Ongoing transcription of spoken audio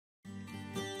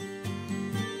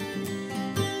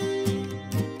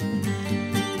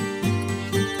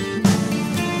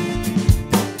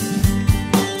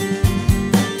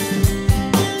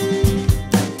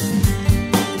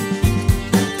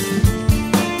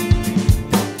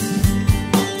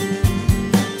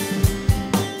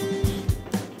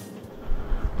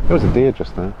There was a deer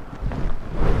just there.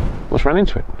 What's ran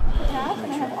into it?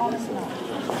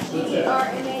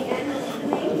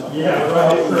 Yeah,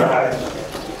 right.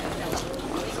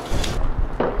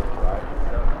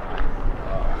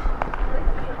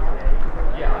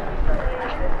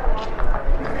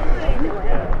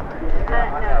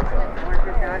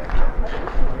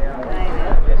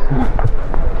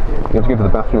 You have to go to the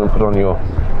bathroom and put on your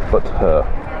but her.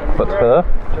 But her?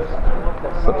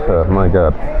 But her, my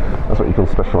god. That's what you call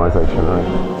specialisation, right?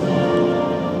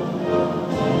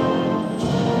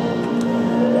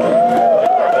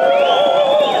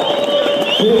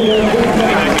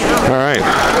 Alright.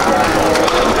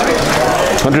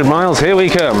 100 miles, here we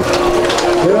come.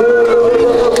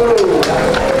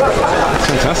 That's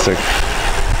fantastic.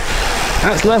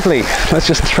 That's lovely. Let's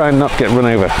just try and not get run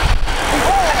over.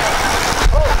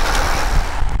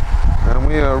 And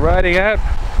we are riding out.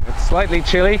 It's slightly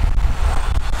chilly.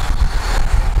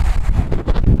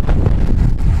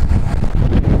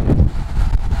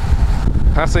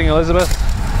 Passing Elizabeth.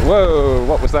 Whoa,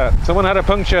 what was that? Someone had a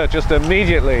puncture just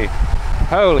immediately.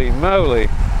 Holy moly.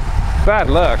 Bad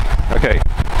luck. Okay.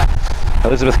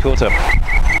 Elizabeth caught up.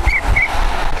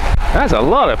 That's a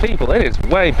lot of people. It is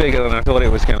way bigger than I thought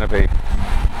it was going to be.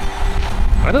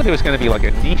 I thought it was going to be like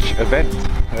a niche event.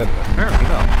 Apparently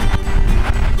not.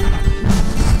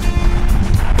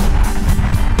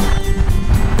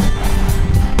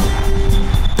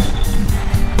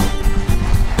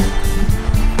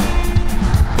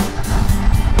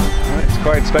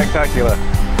 Quite spectacular.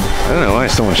 I don't know why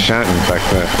someone's shouting back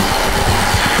there.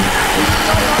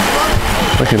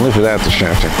 I can live without the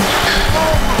shouting.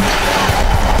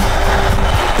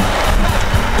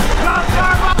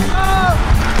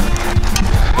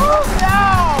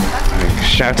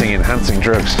 Shouting enhancing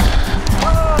drugs.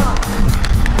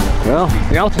 Well,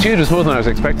 the altitude was more than I was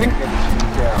expecting.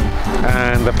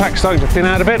 And the pack's starting to thin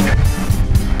out a bit. I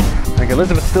think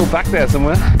Elizabeth's still back there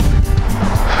somewhere.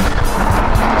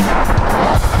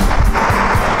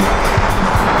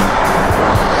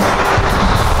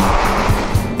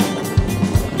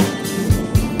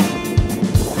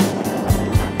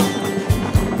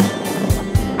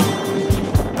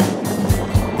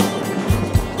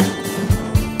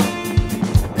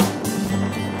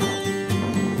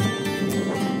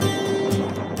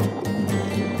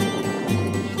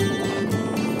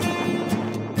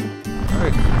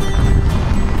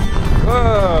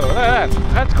 Whoa,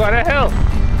 that's quite a hill.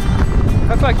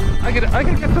 That's like, I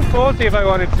could get to 40 if I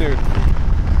wanted to.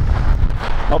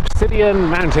 Obsidian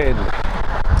Mountain.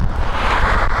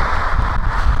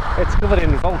 It's covered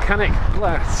in volcanic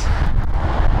glass,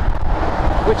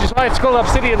 which is why it's called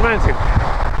Obsidian Mountain.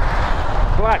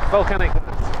 Black volcanic glass.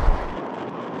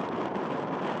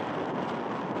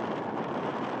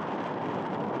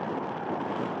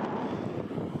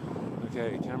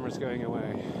 Okay, camera's going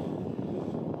away.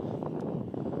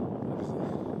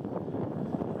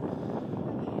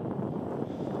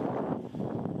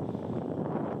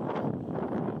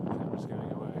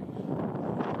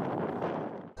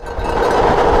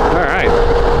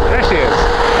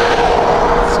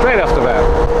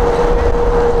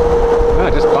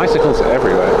 Bicycles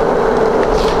everywhere.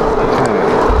 Okay.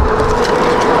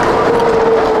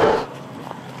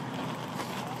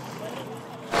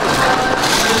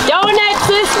 Donuts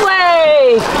this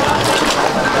way!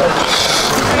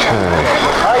 Okay.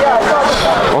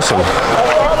 Awesome.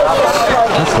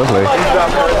 That's lovely.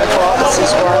 This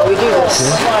is why we do this.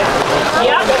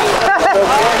 Yeah.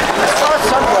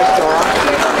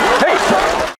 Hey!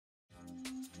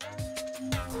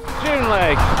 June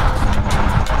Lake.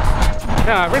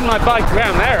 Yeah, I've ridden my bike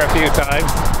around there a few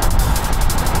times.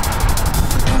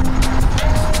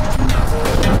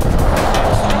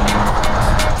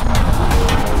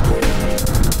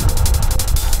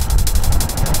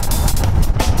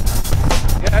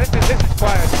 Yeah, this is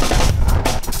quiet.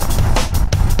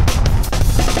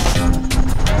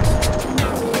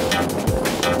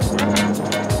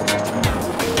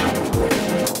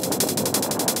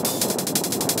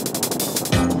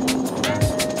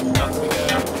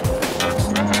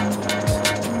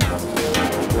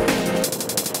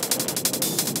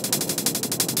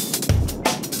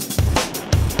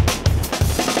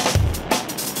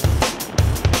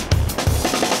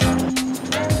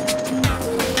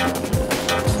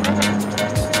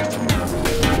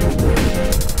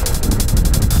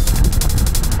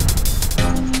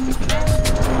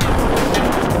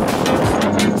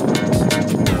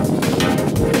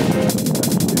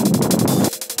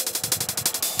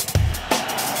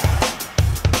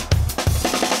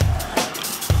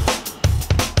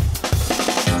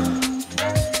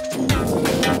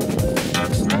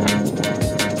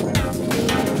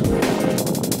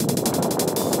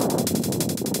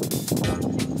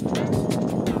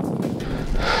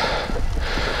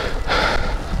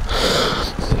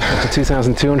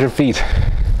 2,200 feet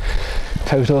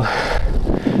total.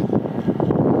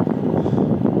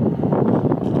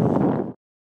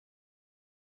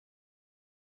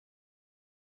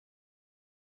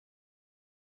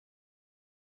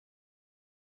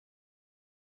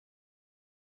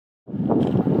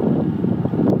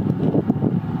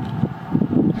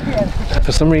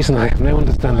 For some reason I have no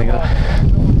understanding of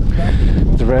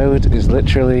the road is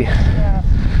literally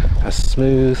as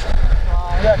smooth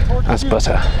as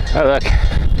butter. Oh look,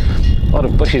 a lot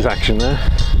of bushes action there.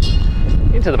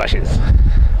 Into the bushes.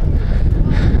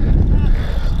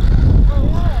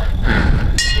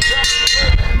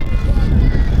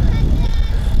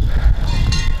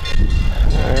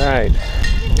 Alright.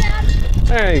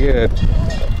 Very good.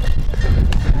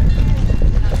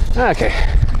 Okay.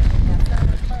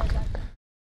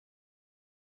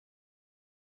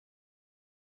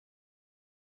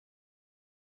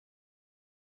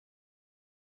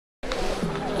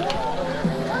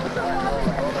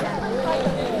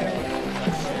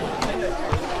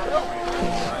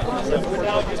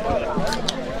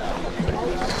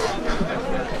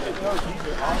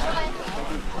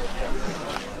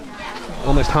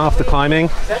 Almost half the climbing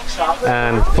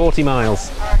and 40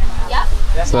 miles.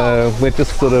 So we're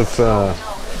just sort of,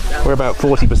 we're about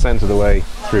 40% of the way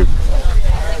through.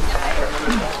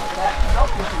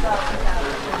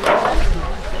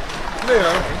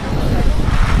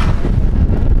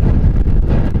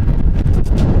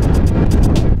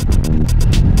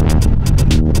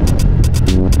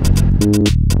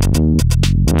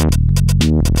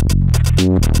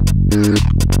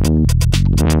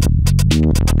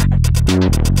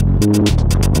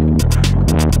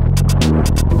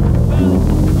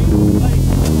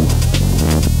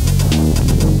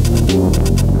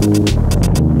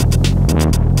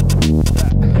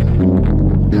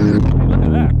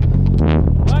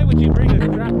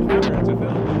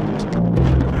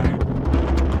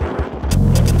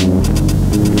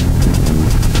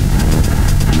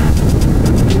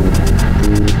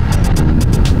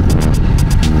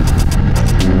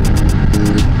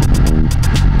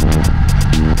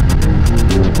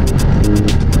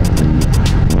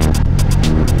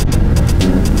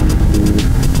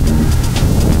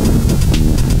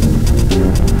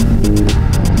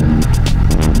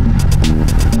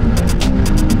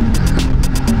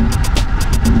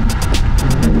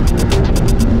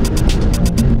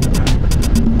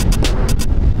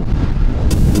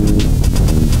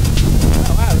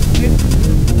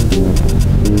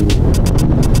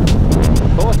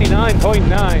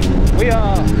 We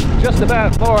are just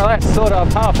about more or less sort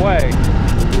of halfway.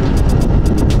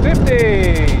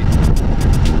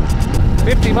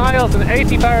 50 miles and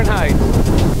 80 Fahrenheit.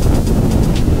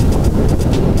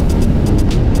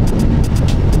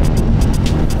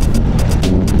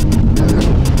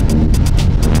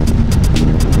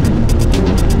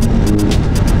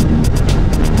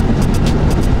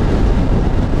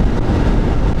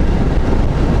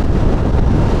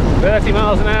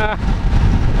 Miles an hour,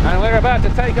 and we're about to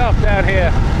take off down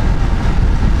here.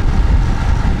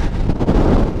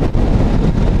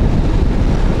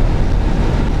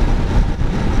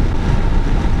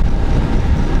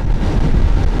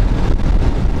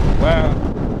 Wow.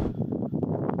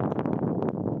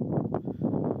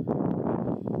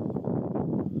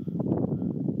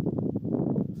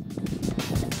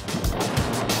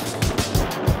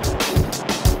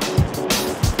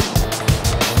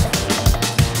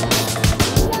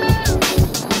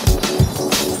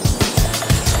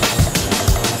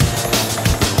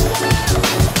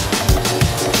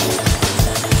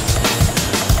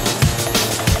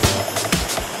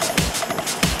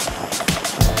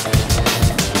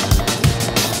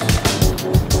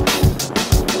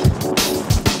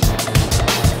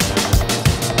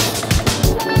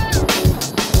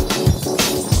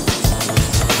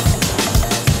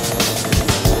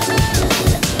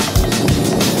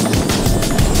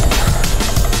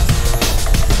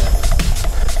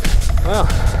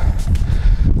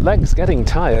 Legs getting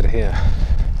tired here.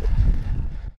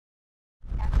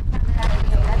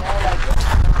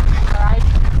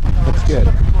 That's good.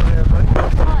 I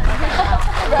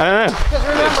don't know. Just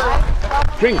remember,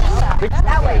 Drinks.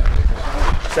 that way.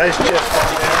 Size chip.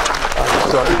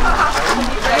 Sorry.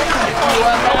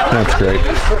 That's great.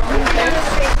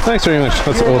 Thanks very much.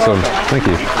 That's awesome. Thank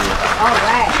you. All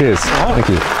right. Cheers. Thank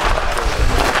you.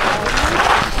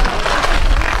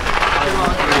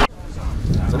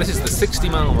 So this is the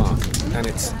 60-mile mark, and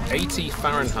it's 80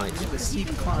 Fahrenheit. A steep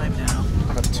climb now.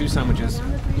 I've had 2 sandwiches.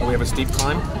 Oh, we have a steep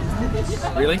climb?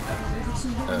 Really?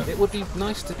 It would be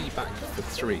nice to be back for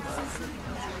 3.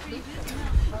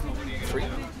 3?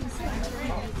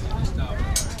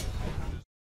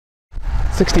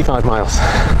 65 miles.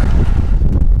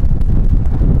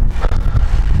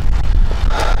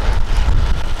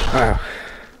 Wow.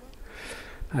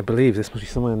 I believe this must be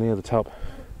somewhere near the top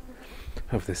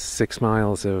of this 6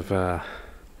 miles of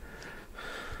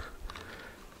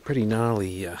pretty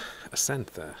gnarly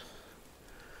ascent there.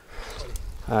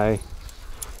 Hi.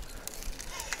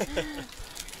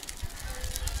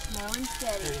 Slow and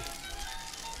steady.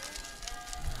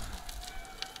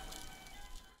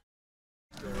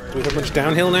 Do we have much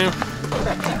downhill now?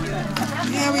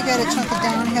 Yeah, we got a chunk of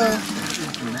downhill.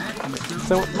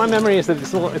 So my memory is that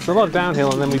it's a lot of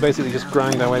downhill, and then we basically just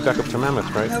grind our way back up to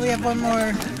Mammoth, right? No, we have one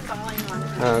more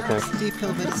Oh, okay. steep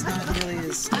hill, but it's not really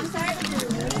as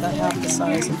about half the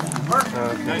size of that.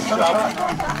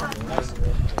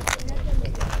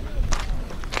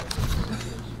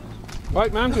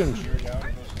 White Mountains.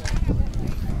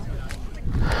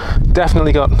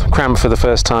 Definitely got cramp for the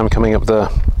first time coming up the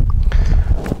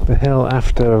hill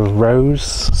after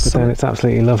Rose, but then it's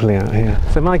absolutely lovely out here.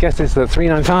 So my guess is that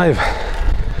 395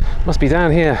 must be down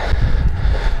here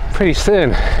pretty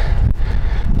soon.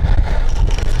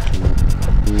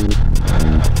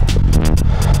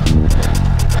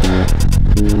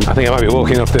 I think I might be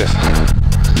walking up this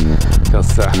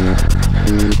because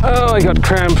oh, I got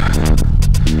cramp.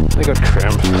 I got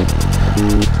cramp.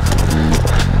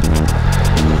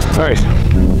 Alright,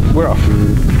 we're off.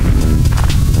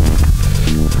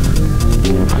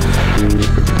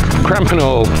 Cramp and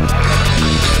all.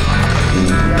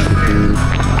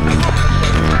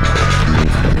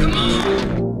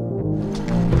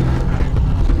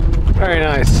 Very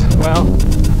nice. Well,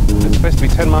 it's supposed to be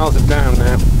 10 miles of down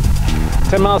now.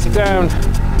 10 miles of down.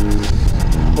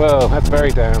 Whoa, that's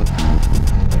very down.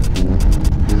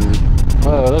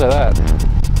 Whoa, look at that.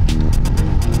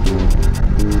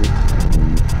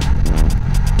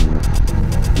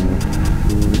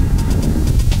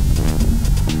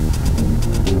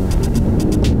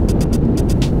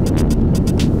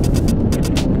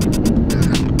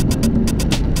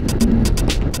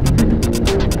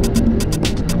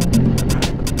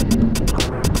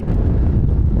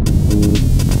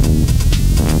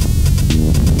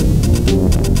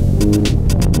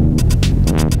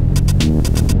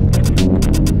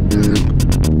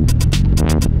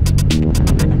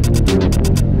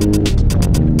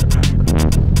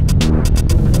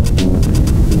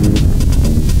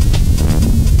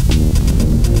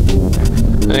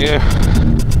 There you go.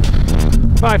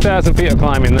 5,000 feet of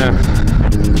climbing there.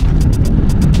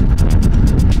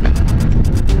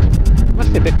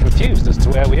 Must be a bit confused as to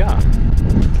where we are.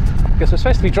 Because we're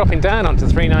supposed to be dropping down onto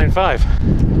 395.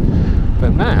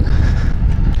 But man,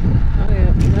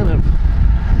 I'm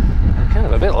kind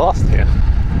of a bit lost here.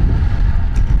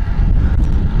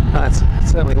 That's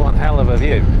certainly one hell of a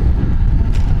view.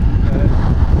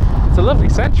 It's a lovely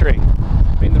century.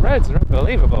 I mean, the roads are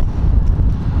unbelievable.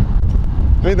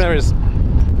 I mean, the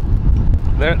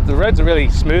roads are really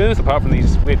smooth, apart from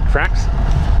these weird cracks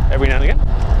every now and again.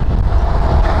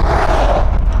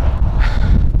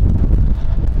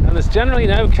 And there's generally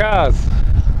no cars.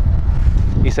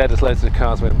 He said as loads of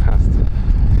cars went past.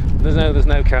 There's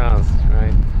no cars,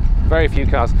 right? Very few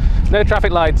cars. No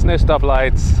traffic lights, no stop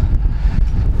lights,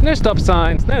 no stop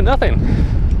signs, no nothing.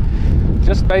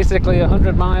 Just basically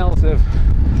 100 miles of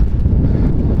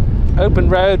open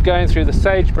road going through the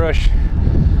sagebrush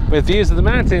with views of the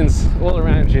mountains all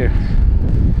around you.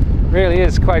 Really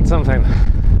is quite something.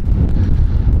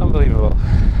 Unbelievable.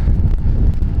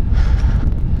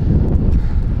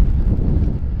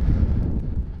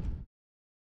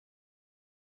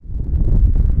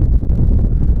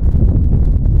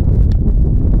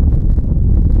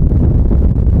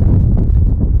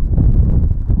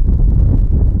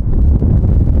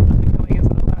 Coming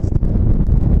into the last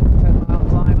 10-mile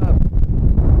climb up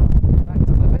back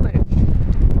to the village.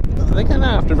 I think I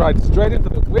now have to ride straight into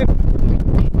the wind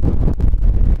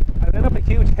and then up a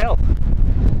huge hill.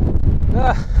 Oh,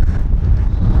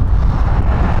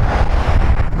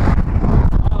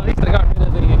 at least I got rid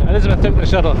of the Elizabeth took the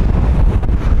shuttle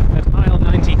at mile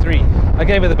 93. I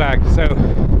gave her the bag, so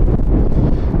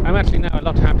I'm actually now a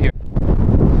lot happier.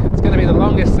 It's going to be the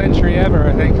longest century ever,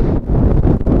 I think,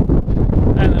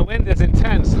 and the wind is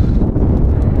intense.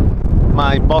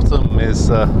 My bottom is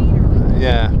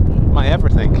yeah, my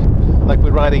everything. Like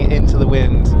we're riding into the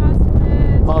wind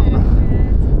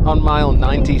on mile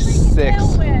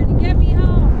 96. Get me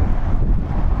home.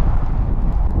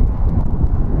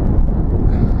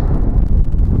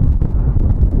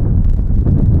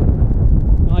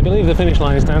 Well, I believe the finish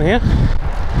line is down here.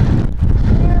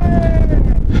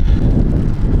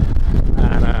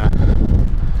 And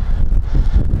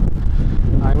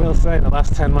I will say the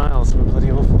last 10 miles were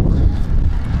bloody awful.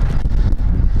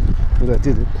 I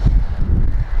did it.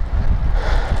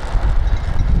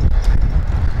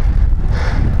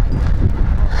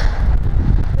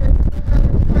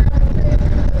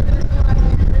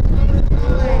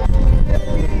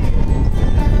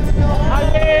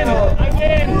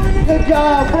 Good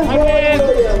job, Roy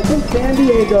Williams from San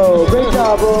Diego. Great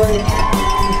job, Roy.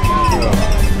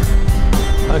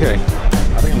 Okay,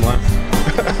 I think I'm last.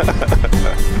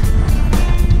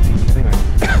 Anyway,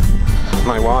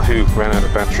 my Wahoo ran out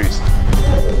of batteries.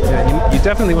 Yeah, you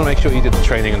definitely want to make sure you did the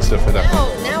training and stuff for that.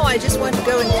 Now I just want to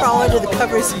go and crawl under the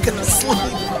covers and go to sleep.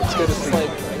 Let's go to sleep.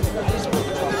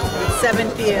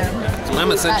 7 p.m.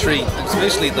 Mammoth Century,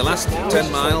 especially the last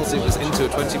 10 miles, it was into a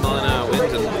 20-mile-an-hour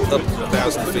wind and up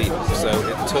 1,000 feet. So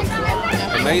it took,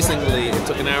 amazingly, it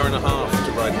took an hour and a half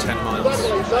to ride 10 miles.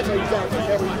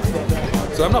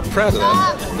 So I'm not proud of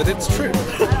that, but it's true.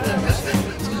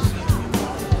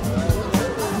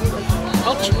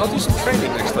 I'll do some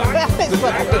training next time.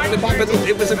 But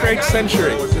it was a great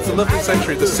century. It's a lovely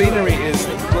century. The scenery is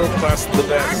world-class, the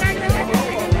best.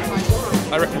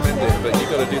 I recommend it, but you've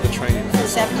got to do the training.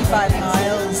 75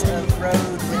 miles of road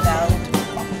without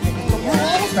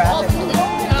traffic.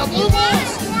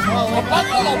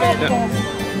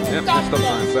 Yep, stop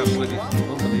signs, absolutely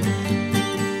unbelievable.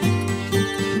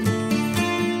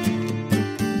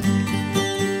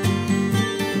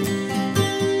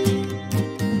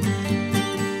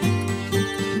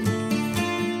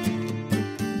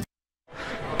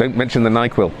 Don't mention the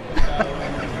NyQuil.